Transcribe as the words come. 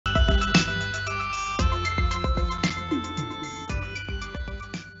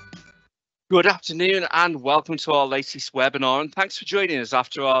Good afternoon and welcome to our latest webinar, and thanks for joining us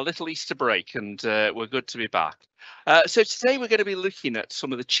after our little Easter break, and we're good to be back. So today we're going to be looking at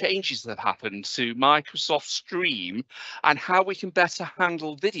some of the changes that have happened to Microsoft Stream and how we can better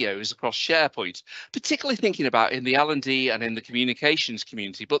handle videos across SharePoint, particularly thinking about in the L&D and in the communications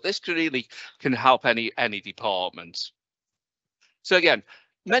community, but this really can help any department. So again,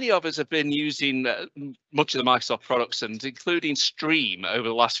 many of us have been using much of the Microsoft products, and including Stream, over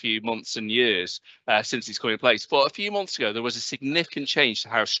the last few months and years since it's come in place. But a few months ago, there was a significant change to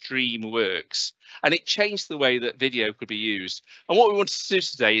how Stream works, and it changed the way that video could be used. And what we wanted to do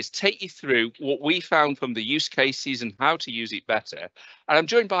today is take you through what we found from the use cases and how to use it better. And I'm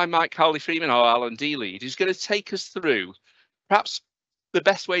joined by Mike Cowley-Freeman, our L&D lead, who's going to take us through perhaps the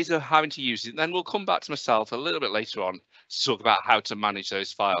best ways of having to use it. And then we'll come back to myself a little bit later on to talk about how to manage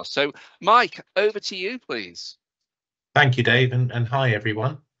those files. So Mike, over to you, please. Thank you, Dave, and hi,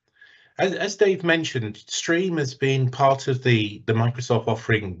 everyone. As Dave mentioned, Stream has been part of the Microsoft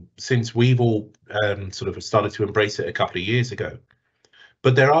offering since we've all sort of started to embrace it a couple of years ago.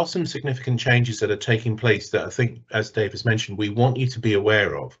 But there are some significant changes that are taking place that I think, as Dave has mentioned, we want you to be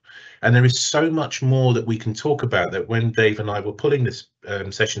aware of. And there is so much more that we can talk about that when Dave and I were pulling this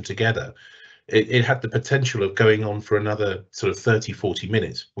session together, it had the potential of going on for another sort of 30-40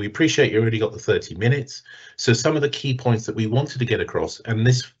 minutes. We appreciate you already got the 30 minutes. So some of the key points that we wanted to get across, and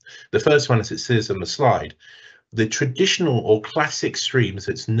the first one, as it says on the slide, the traditional or classic Stream as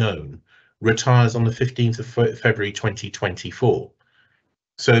it's known retires on the 15th of February 2024.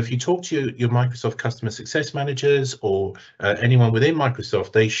 So if you talk to your Microsoft customer success managers or anyone within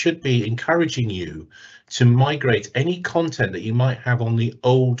Microsoft, they should be encouraging you to migrate any content that you might have on the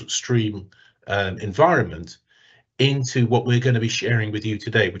old Stream environment into what we're going to be sharing with you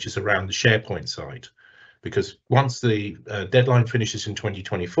today, which is around the SharePoint side. Because once the deadline finishes in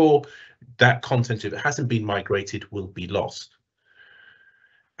 2024, that content, if it hasn't been migrated, will be lost.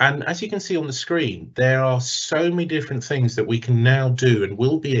 And as you can see on the screen, there are so many different things that we can now do and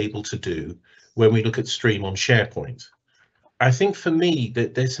will be able to do when we look at Stream on SharePoint. I think for me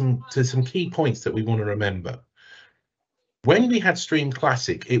that there's some key points that we want to remember. When we had Stream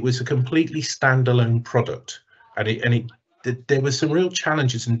Classic, it was a completely standalone product, and there were some real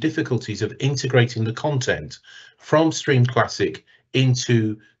challenges and difficulties of integrating the content from Stream Classic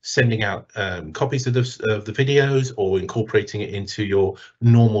into sending out copies of the videos or incorporating it into your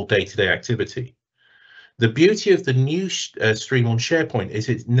normal day-to-day activity. The beauty of the new Stream on SharePoint is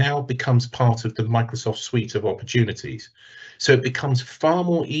it now becomes part of the Microsoft suite of opportunities. So it becomes far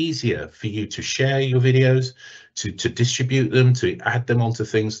more easier for you to share your videos, to distribute them, to add them onto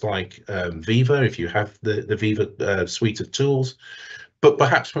things like Viva, if you have the Viva suite of tools. But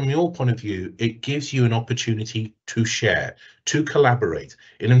perhaps from your point of view, it gives you an opportunity to share, to collaborate,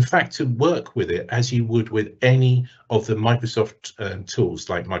 and in fact to work with it as you would with any of the Microsoft tools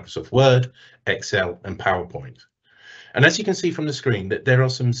like Microsoft Word, Excel, and PowerPoint. And as you can see from the screen, that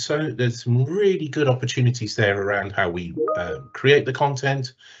there's some really good opportunities there around how we create the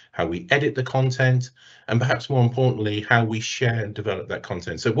content, how we edit the content, and perhaps more importantly, how we share and develop that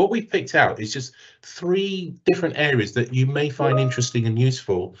content. So what we've picked out is just 3 different areas that you may find interesting and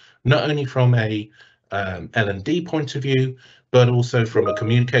useful, not only from a L&D point of view, but also from a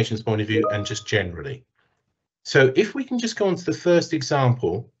communications point of view and just generally. So if we can just go on to the first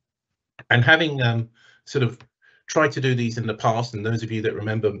example, and having sort of tried to do these in the past, and those of you that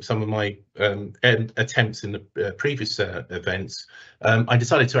remember some of my attempts in the previous events, I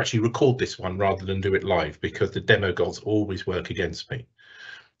decided to actually record this one rather than do it live because the demo gods always work against me.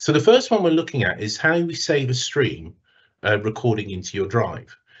 So the first one we're looking at is how we save a stream recording into your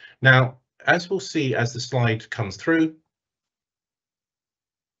drive. Now, as we'll see as the slide comes through,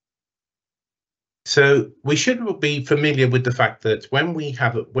 so we should be familiar with the fact that when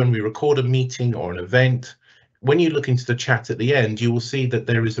we record a meeting or an event, when you look into the chat at the end, you will see that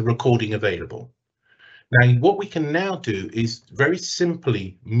there is a recording available. Now, what we can now do is very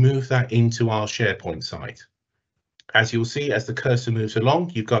simply move that into our SharePoint site. As you'll see, as the cursor moves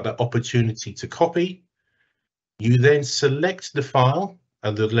along, you've got the opportunity to copy. You then select the file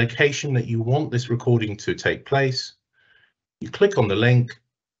and the location that you want this recording to take place. You click on the link,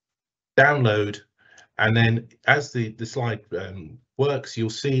 download, and then as the slide works, you'll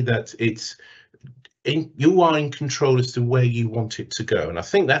see that you are in control as to where you want it to go. And I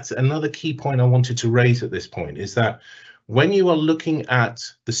think that's another key point I wanted to raise at this point, is that when you are looking at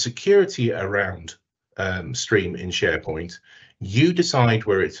the security around Stream in SharePoint, you decide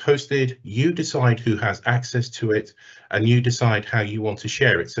where it's hosted, you decide who has access to it, and you decide how you want to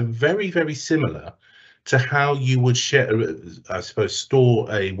share it. So very, very similar to how you would share, I suppose,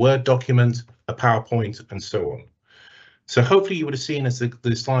 store a Word document, a PowerPoint, and so on. So hopefully you would have seen as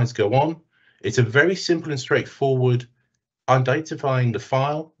the slides go on, it's a very simple and straightforward identifying the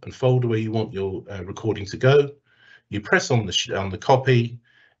file and folder where you want your recording to go. You press on the copy,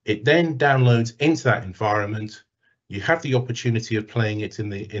 it then downloads into that environment. You have the opportunity of playing it in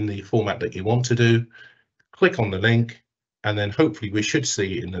the format that you want to do. Click on the link, and then hopefully we should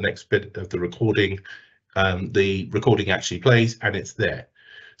see in the next bit of the recording actually plays, and it's there.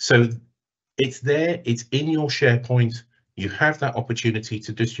 So it's there, it's in your SharePoint. You have that opportunity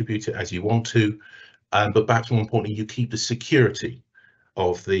to distribute it as you want to, but perhaps more importantly, you keep the security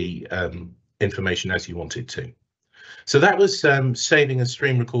of the information as you want it to. So that was saving a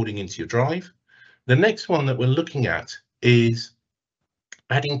stream recording into your drive. The next one that we're looking at is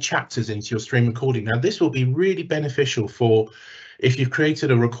adding chapters into your stream recording. Now, this will be really beneficial for if you've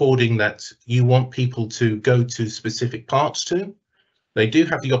created a recording that you want people to go to specific parts to. They do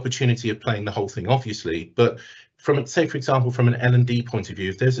have the opportunity of playing the whole thing, obviously, but from, say, for example, from an L&D point of view,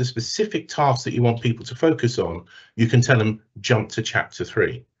 if there's a specific task that you want people to focus on, you can tell them jump to chapter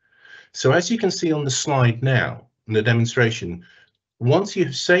 3. So as you can see on the slide now, in the demonstration, once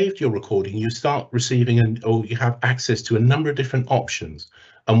you've saved your recording, you start receiving or you have access to a number of different options,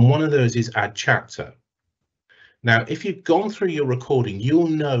 and one of those is add chapter. Now, if you've gone through your recording, you'll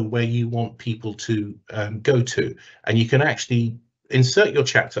know where you want people to go to, and you can actually insert your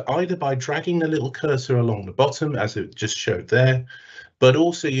chapter either by dragging the little cursor along the bottom, as it just showed there, but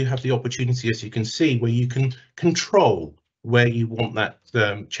also you have the opportunity, as you can see, where you can control where you want that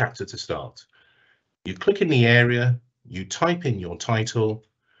chapter to start. You click in the area, you type in your title,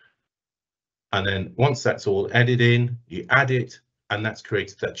 and then once that's all edited in, you add it, and that's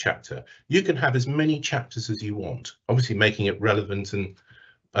created that chapter. You can have as many chapters as you want, obviously making it relevant and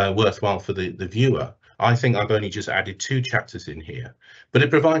worthwhile for the viewer. I think I've only just added 2 chapters in here, but it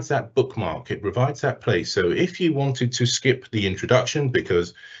provides that bookmark, it provides that place. So if you wanted to skip the introduction,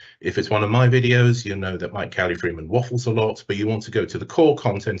 because if it's one of my videos, you know that Mike Cowley-Freeman waffles a lot, but you want to go to the core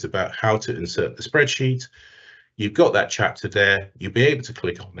content about how to insert the spreadsheet, you've got that chapter there, you'll be able to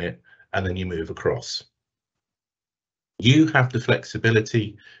click on it, and then you move across. You have the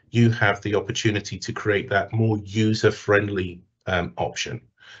flexibility, you have the opportunity to create that more user-friendly option.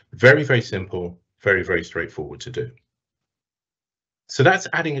 Very, very simple, very, very straightforward to do. So that's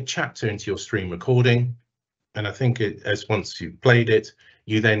adding a chapter into your stream recording. And I think as once you've played it,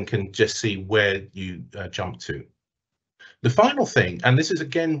 you then can just see where you jump to. The final thing, and this is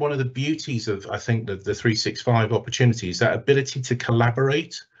again one of the beauties of, I think, the 365 opportunities, that ability to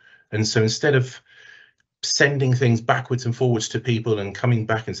collaborate. And so instead of sending things backwards and forwards to people and coming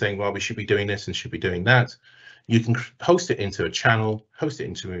back and saying, well, we should be doing this and should be doing that, you can host it into a channel, host it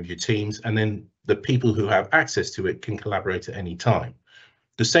into one of your teams, and then the people who have access to it can collaborate at any time.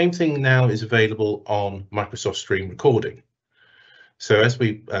 The same thing now is available on Microsoft Stream Recording. So as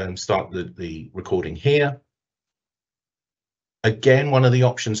we start the recording here, again, one of the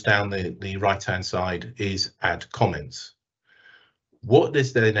options down the right-hand side is add comments. What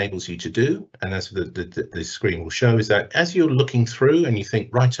this then enables you to do, and as the screen will show, is that as you're looking through and you think,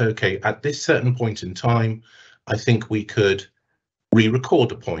 right, okay, at this certain point in time, I think we could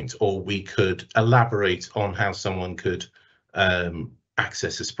re-record a point, or we could elaborate on how someone could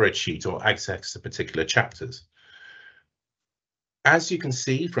access a spreadsheet or access the particular chapters. As you can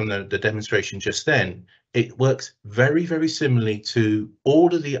see from the demonstration just then, it works very, very similarly to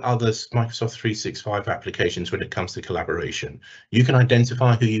all of the other Microsoft 365 applications when it comes to collaboration. You can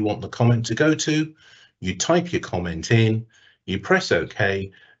identify who you want the comment to go to, you type your comment in, you press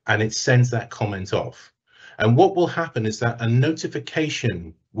OK, and it sends that comment off. And what will happen is that a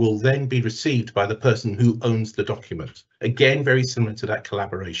notification will then be received by the person who owns the document. Again, very similar to that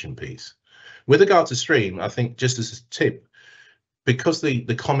collaboration piece. With regard to Stream, I think just as a tip, because the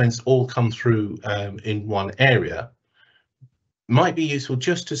comments all come through in one area, might be useful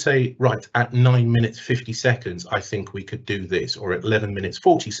just to say, right, at 9 minutes 50 seconds, I think we could do this, or at 11 minutes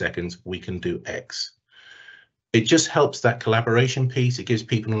 40 seconds, we can do X. It just helps that collaboration piece. It gives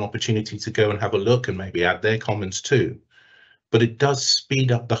people an opportunity to go and have a look and maybe add their comments too. But it does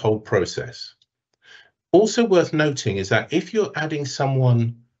speed up the whole process. Also worth noting is that if you're adding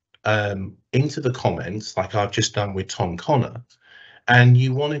someone into the comments, like I've just done with Tom Connor, and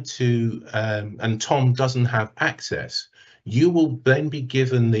you wanted to, and Tom doesn't have access, you will then be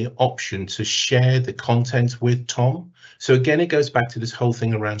given the option to share the content with Tom. So again, it goes back to this whole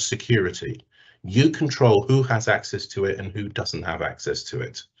thing around security. You control who has access to it and who doesn't have access to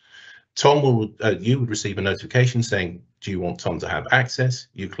it. Tom will, you would receive a notification saying, Do you want Tom to have access?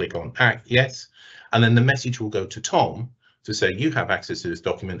 You click on yes, and then the message will go to Tom to say you have access to this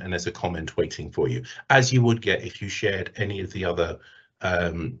document and there's a comment waiting for you, as you would get if you shared any of the other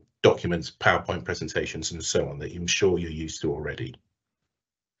documents, PowerPoint presentations and so on that I'm sure you're used to already.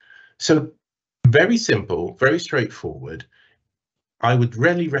 So very simple, very straightforward. I would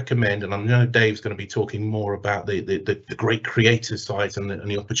really recommend, and I know Dave's going to be talking more about the great creative sides and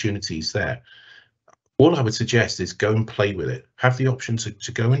the opportunities there. All I would suggest is go and play with it. Have the option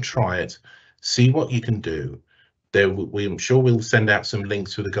to go and try it, see what you can do. I'm sure we'll send out some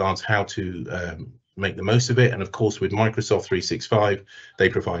links with regards how to make the most of it. And of course, with Microsoft 365, they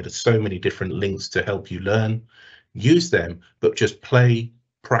provide so many different links to help you learn. Use them, but just play,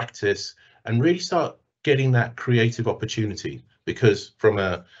 practice, and really start getting that creative opportunity. Because from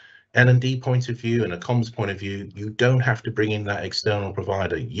a L&D point of view and a comms point of view, you don't have to bring in that external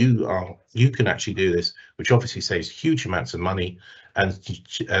provider. You can actually do this, which obviously saves huge amounts of money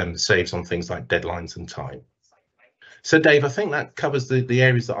and saves on things like deadlines and time. So Dave, I think that covers the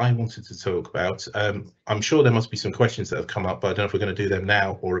areas that I wanted to talk about. I'm sure there must be some questions that have come up, but I don't know if we're going to do them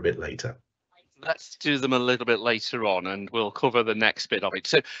now or a bit later. Let's do them a little bit later on and we'll cover the next bit of it.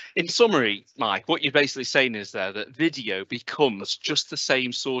 So in summary, Mike, what you're basically saying is there that video becomes just the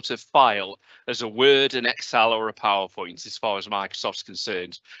same sort of file as a Word, an Excel or a PowerPoint as far as Microsoft's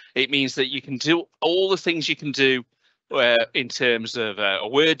concerned. It means that you can do all the things you can do in terms of a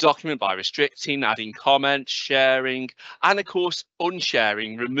Word document by restricting, adding comments, sharing, and of course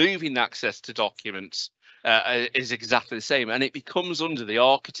unsharing, removing access to documents is exactly the same. And it becomes under the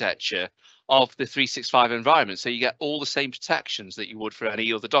architecture of the 365 environment. So you get all the same protections that you would for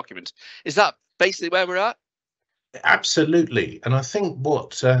any other document. Is that basically where we're at? Absolutely. And I think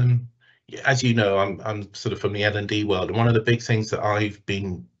what, as you know, I'm sort of from the L&D world, and one of the big things that I've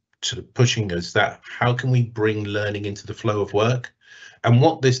been sort of pushing is that how can we bring learning into the flow of work? And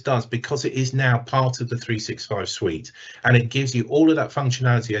what this does, because it is now part of the 365 suite, and it gives you all of that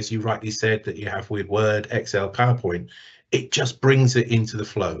functionality, as you rightly said, that you have with Word, Excel, PowerPoint, it just brings it into the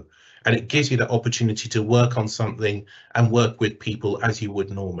flow. And it gives you the opportunity to work on something and work with people as you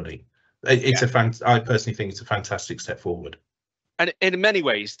would normally. It's I personally think it's a fantastic step forward. And in many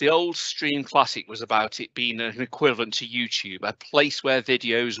ways, the old Stream Classic was about it being an equivalent to YouTube, a place where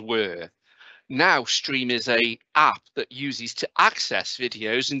videos were. Now Stream is a app that uses to access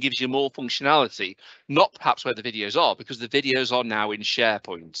videos and gives you more functionality, not perhaps where the videos are, because the videos are now in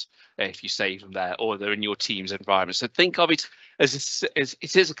SharePoint if you save them there, or they're in your team's environment. So think of it as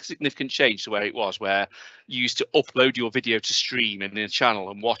it is a significant change to where it was, where you used to upload your video to Stream in the channel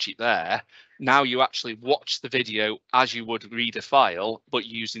and watch it there. Now you actually watch the video as you would read a file, but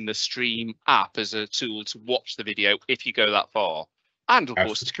using the Stream app as a tool to watch the video if you go that far, and of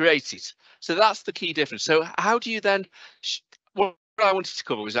course to create it. So that's the key difference. So how do you then, what I wanted to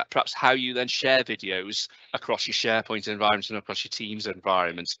cover was that perhaps how you then share videos across your SharePoint environment and across your Teams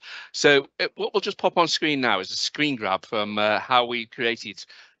environment. So what we'll just pop on screen now is a screen grab from how we created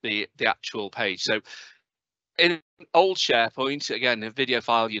the actual page. So in old SharePoint, again, a video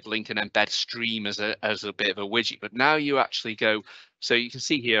file, you'd link and embed Stream as a bit of a widget, but now you actually go, so you can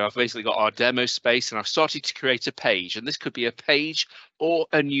see here, I've basically got our demo space and I've started to create a page, and this could be a page or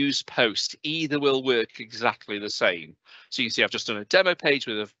a news post. Either will work exactly the same. So you can see I've just done a demo page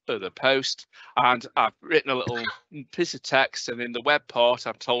with a post, and I've written a little piece of text, and in the web part,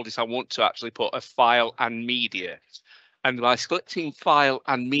 I've told it I want to actually put a file and media. And by selecting file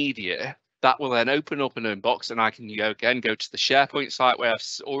and media, that will then open up an inbox, and I can go to the SharePoint site where I've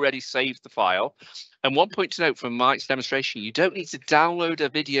already saved the file. And one point to note from Mike's demonstration, you don't need to download a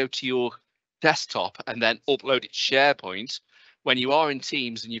video to your desktop and then upload it to SharePoint. When you are in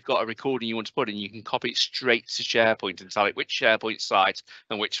Teams and you've got a recording you want to put in, you can copy it straight to SharePoint and tell it which SharePoint site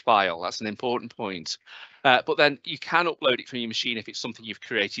and which file. That's an important point. But then you can upload it from your machine if it's something you've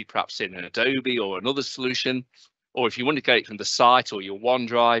created, perhaps in an Adobe or another solution. Or if you want to get it from the site or your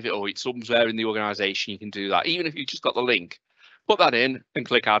OneDrive or it's somewhere in the organization, you can do that. Even if you've just got the link, put that in and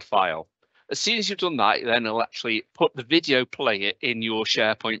click add file. As soon as you've done that, then it'll actually put the video player in your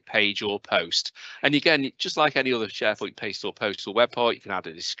SharePoint page or post. And again, just like any other SharePoint page or post or web part, you can add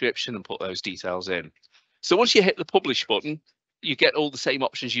a description and put those details in. So once you hit the publish button, you get all the same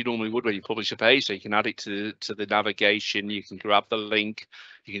options you normally would when you publish a page. So you can add it to the navigation, you can grab the link,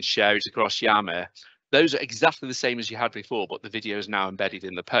 you can share it across Yammer. Those are exactly the same as you had before, but the video is now embedded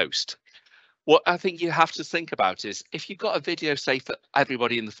in the post. What I think you have to think about is if you've got a video, say, for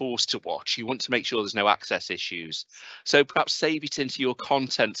everybody in the force to watch, you want to make sure there's no access issues. So perhaps save it into your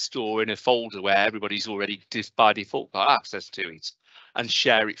content store in a folder where everybody's already by default got access to it. and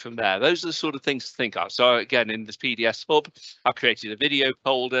share it from there. Those are the sort of things to think of. So again, in this PDS hub, I've created a video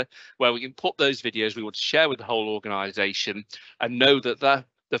folder where we can put those videos we want to share with the whole organization and know that the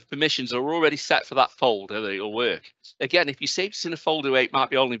permissions are already set for that folder, that it'll work. Again, if you save it in a folder where it might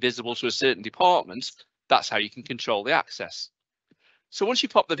be only visible to a certain department, that's how you can control the access. So once you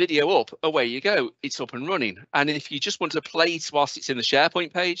pop the video up, away you go, it's up and running. And if you just want to play it whilst it's in the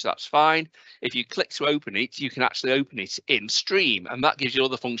SharePoint page, that's fine. If you click to open it, you can actually open it in Stream, and that gives you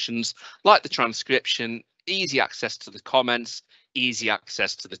other functions like the transcription, easy access to the comments, easy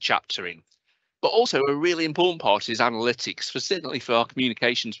access to the chaptering. But also a really important part is analytics, specifically for our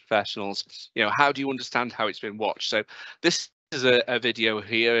communications professionals. You know, how do you understand how it's been watched? So this is a video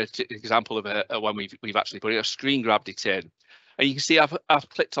here, an example of a one we've actually put it, I've screen grabbed it in. And you can see I've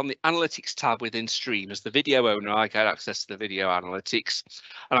clicked on the analytics tab within Stream. As the video owner, I get access to the video analytics,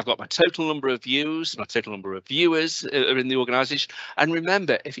 and I've got my total number of views, my total number of viewers are in the organization. And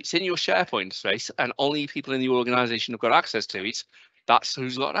remember, if it's in your SharePoint space and only people in the organization have got access to it, that's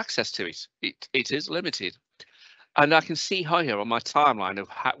who's got access to it. It is limited. And I can see here on my timeline of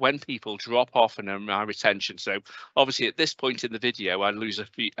when people drop off and my retention. So obviously at this point in the video, I lose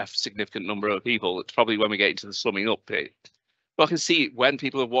a significant number of people. It's probably when we get into the summing up bit. But I can see when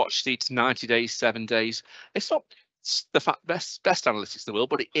people have watched it, 90 days, 7 days. It's not the best analytics in the world,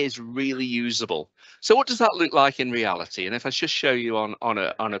 but it is really usable. So what does that look like in reality? And if I just show you on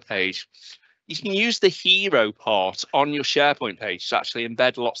a page, you can use the hero part on your SharePoint page to actually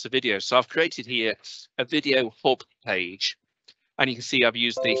embed lots of videos. So I've created here a video hub page, and you can see I've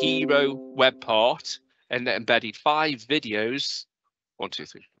used the hero web part and embedded 5 videos. 1, 2,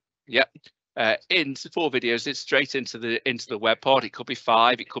 3. Yep. Into 4 videos, it's straight into the web part. It could be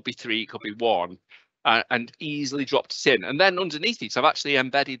 5, it could be 3, it could be 1, and easily dropped it in. And then underneath it, I've actually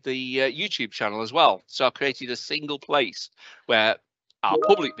embedded the YouTube channel as well. So I've created a single place where our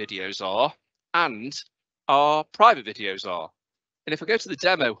public videos are and our private videos are. And if I go to the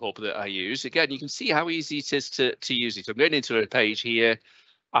demo hub that I use, again, you can see how easy it is to use it. I'm going into a page here.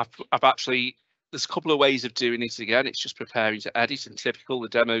 I've actually, there's a couple of ways of doing it again. It's just preparing to edit, and typical, the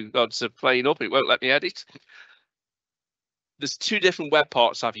demo gods are playing up. It won't let me edit. There's 2 different web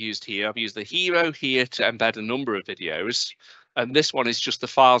parts I've used here. I've used the hero here to embed a number of videos, and this one is just the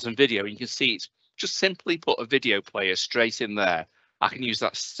files and video. You can see it's just simply put a video player straight in there. I can use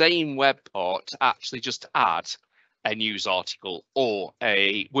that same web part to actually just add a news article or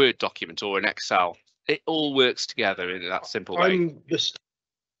a Word document or an Excel. It all works together in that simple way.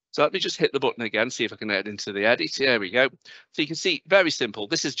 So let me just hit the button again, see if I can head into the edit. There we go. So you can see, very simple.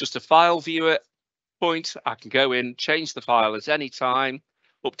 This is just a file viewer point. I can go in, change the file at any time,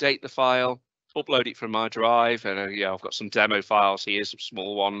 update the file, upload it from my drive. And yeah, I've got some demo files here, some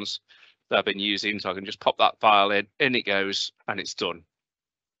small ones that I've been using. So I can just pop that file in it goes, and it's done.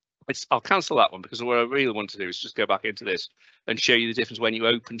 I'll cancel that one because what I really want to do is just go back into this and show you the difference when you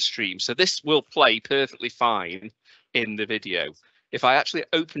open Stream. So this will play perfectly fine in the video. If I actually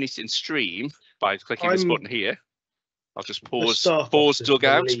open it in Stream by clicking this button here, I'll just pause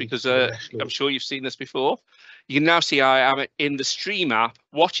dugout because I'm sure you've seen this before. You can now see I am in the Stream app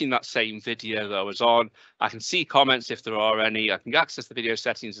watching that same video that I was on. I can see comments if there are any. I can access the video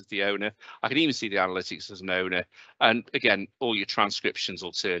settings as the owner. I can even see the analytics as an owner. And again, all your transcriptions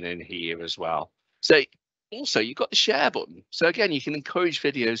will turn in here as well. So also, you've got the share button. So again, you can encourage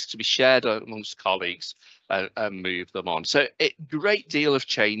videos to be shared amongst colleagues and move them on. So a great deal of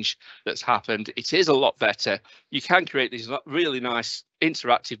change that's happened. It is a lot better. You can create these really nice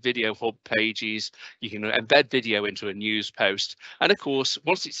interactive video hub pages. You can embed video into a news post. And of course,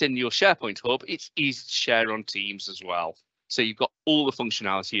 once it's in your SharePoint hub, it's easy to share on Teams as well. So you've got all the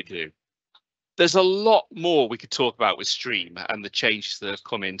functionality you do. There's a lot more we could talk about with Stream and the changes that have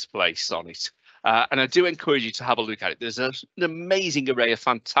come into place on it. And I do encourage you to have a look at it. There's an amazing array of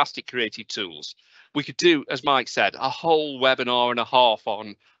fantastic creative tools. We could do, as Mike said, a whole webinar and a half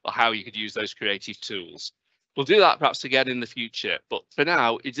on how you could use those creative tools. We'll do that perhaps again in the future. But for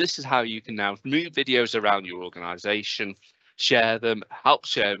now, this is how you can now move videos around your organization, share them, help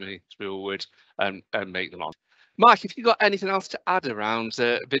share them forward, and make them on. Mike, have you got anything else to add around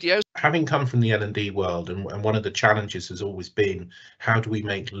videos? Having come from the L&D world, and one of the challenges has always been, how do we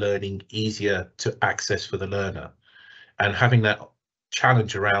make learning easier to access for the learner? And having that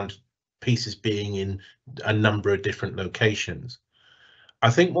challenge around pieces being in a number of different locations. I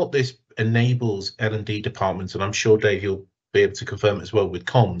think what this enables L&D departments, and I'm sure Dave, you'll be able to confirm as well with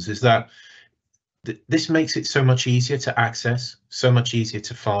comms, is that this makes it so much easier to access, so much easier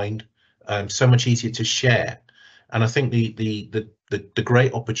to find, so much easier to share. And I think the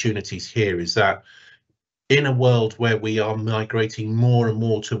great opportunities here is that in a world where we are migrating more and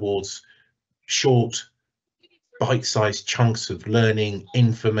more towards short, bite-sized chunks of learning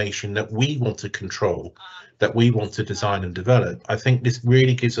information that we want to control, that we want to design and develop, I think this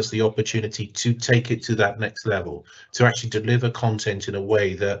really gives us the opportunity to take it to that next level, to actually deliver content in a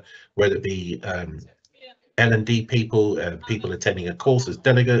way that, whether it be L&D people, people attending a course as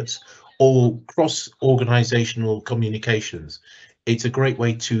delegates, or cross-organizational communications, it's a great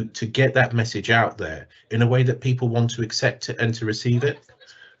way to get that message out there in a way that people want to accept it and to receive it.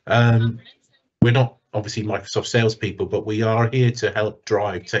 We're not obviously Microsoft salespeople, but we are here to help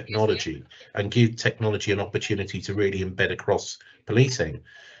drive technology and give technology an opportunity to really embed across policing.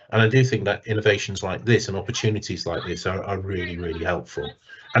 And I do think that innovations like this and opportunities like this are really, really helpful.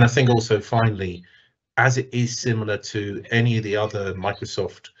 And I think also, finally, as it is similar to any of the other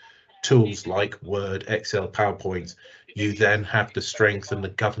Microsoft tools like Word, Excel, PowerPoint, you then have the strength and the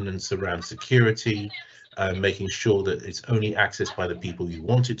governance around security, making sure that it's only accessed by the people you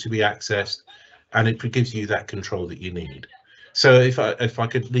want it to be accessed, and it gives you that control that you need. So if I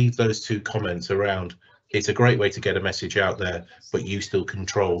could leave those two comments around, it's a great way to get a message out there, but you still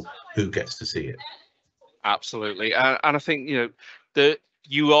control who gets to see it. Absolutely, and I think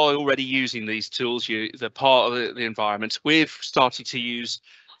you are already using these tools. They're part of the environment. We've started to use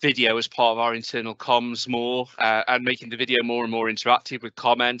video as part of our internal comms more, and making the video more and more interactive with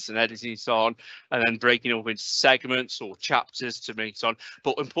comments and editing it on, and then breaking up into segments or chapters to make it on.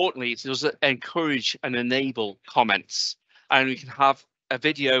 But importantly, it does encourage and enable comments, and we can have a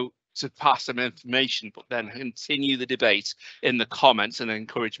video to pass some information, but then continue the debate in the comments and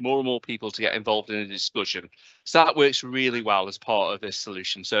encourage more and more people to get involved in a discussion. So that works really well as part of this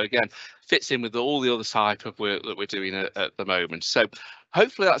solution. So again, fits in with all the other type of work that we're doing at the moment. So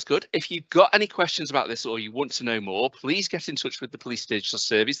hopefully that's good. If you've got any questions about this or you want to know more, please get in touch with the Police Digital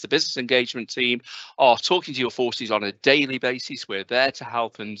Service. The business engagement team are talking to your forces on a daily basis. We're there to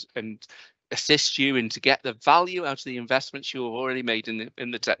help and assist you and to get the value out of the investments you have already made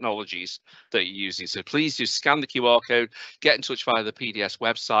in the technologies that you're using. So please do scan the QR code, get in touch via the PDS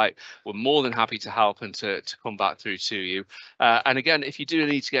website. We're more than happy to help and to come back through to you. And again, if you do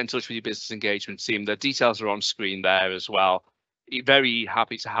need to get in touch with your business engagement team, the details are on screen there as well. Very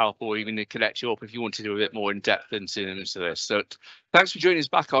happy to help, or even to connect you up if you want to do a bit more in depth into this. So thanks for joining us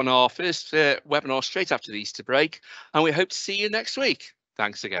back on our first webinar straight after the Easter break, and we hope to see you next week.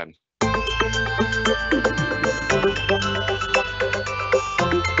 Thanks again.